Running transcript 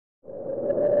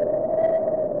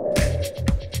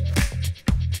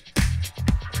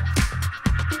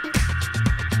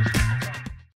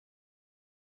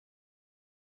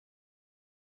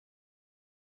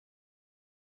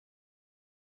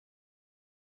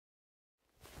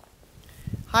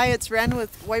Hi, it's Wren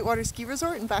with Whitewater Ski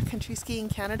Resort in Backcountry Skiing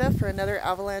Canada for another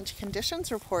avalanche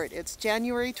conditions report. It's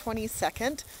January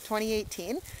 22nd,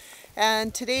 2018,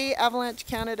 and today Avalanche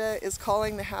Canada is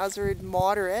calling the hazard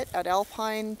moderate at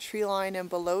alpine, treeline, and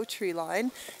below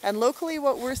treeline. And locally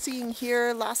what we're seeing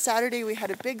here, last Saturday we had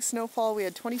a big snowfall. We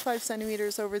had 25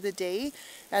 centimeters over the day,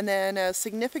 and then a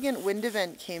significant wind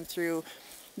event came through.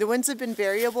 The winds have been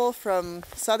variable from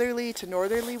southerly to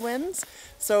northerly winds.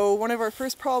 So one of our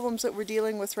first problems that we're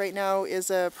dealing with right now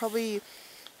is a probably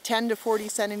 10 to 40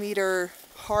 centimeter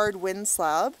hard wind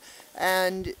slab.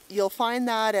 And you'll find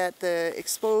that at the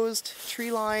exposed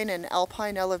tree line and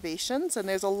alpine elevations. And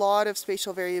there's a lot of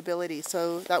spatial variability.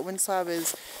 So that wind slab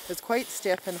is quite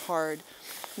stiff and hard.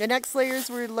 The next layers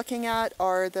we're looking at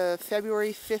are the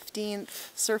February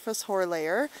 15th surface hoar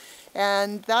layer,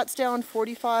 and that's down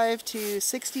 45 to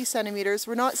 60 centimeters.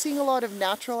 We're not seeing a lot of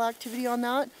natural activity on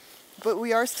that, but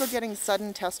we are still getting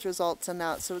sudden test results in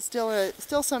that, so it's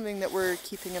still something that we're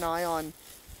keeping an eye on.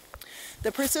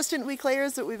 The persistent weak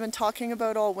layers that we've been talking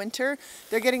about all winter,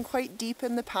 they're getting quite deep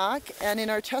in the pack, and in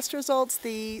our test results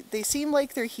they seem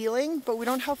like they're healing, but we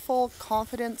don't have full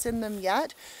confidence in them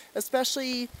yet,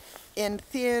 especially in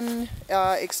thin,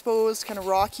 exposed, kind of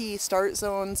rocky start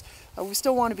zones. We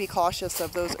still want to be cautious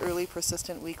of those early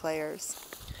persistent weak layers.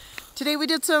 Today we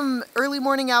did some early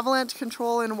morning avalanche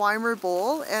control in Weimer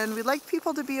Bowl, and we'd like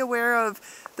people to be aware of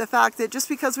the fact that just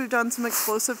because we've done some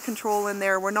explosive control in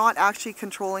there, we're not actually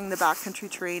controlling the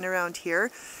backcountry terrain around here.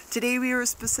 Today we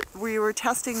were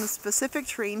testing the specific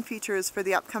terrain features for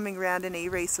the upcoming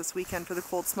randonnée race this weekend for the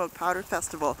Cold Smoke Powder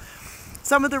Festival.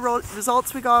 Some of the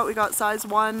results we got size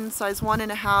 1, size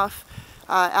 1.5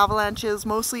 avalanches,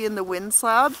 mostly in the wind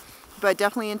slab, but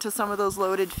definitely into some of those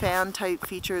loaded fan type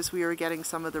features we were getting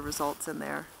some of the results in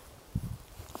there.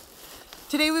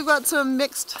 Today we've got some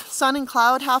mixed sun and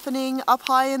cloud happening up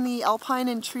high in the alpine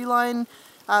and treeline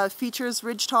features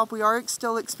ridgetop. We are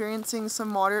still experiencing some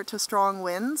moderate to strong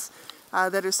winds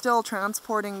that are still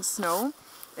transporting snow.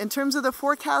 In terms of the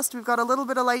forecast, we've got a little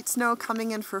bit of light snow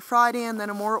coming in for Friday and then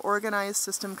a more organized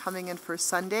system coming in for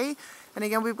Sunday. And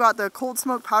again, we've got the Cold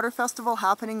Smoke Powder Festival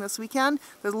happening this weekend.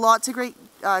 There's lots of great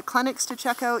clinics to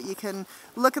check out. You can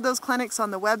look at those clinics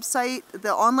on the website.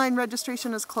 The online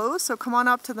registration is closed, so come on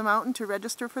up to the mountain to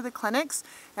register for the clinics.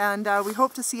 And we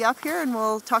hope to see you up here, and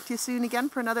we'll talk to you soon again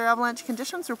for another avalanche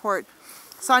conditions report.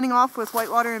 Signing off with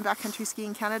Whitewater and Backcountry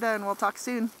Skiing Canada, and we'll talk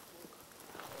soon.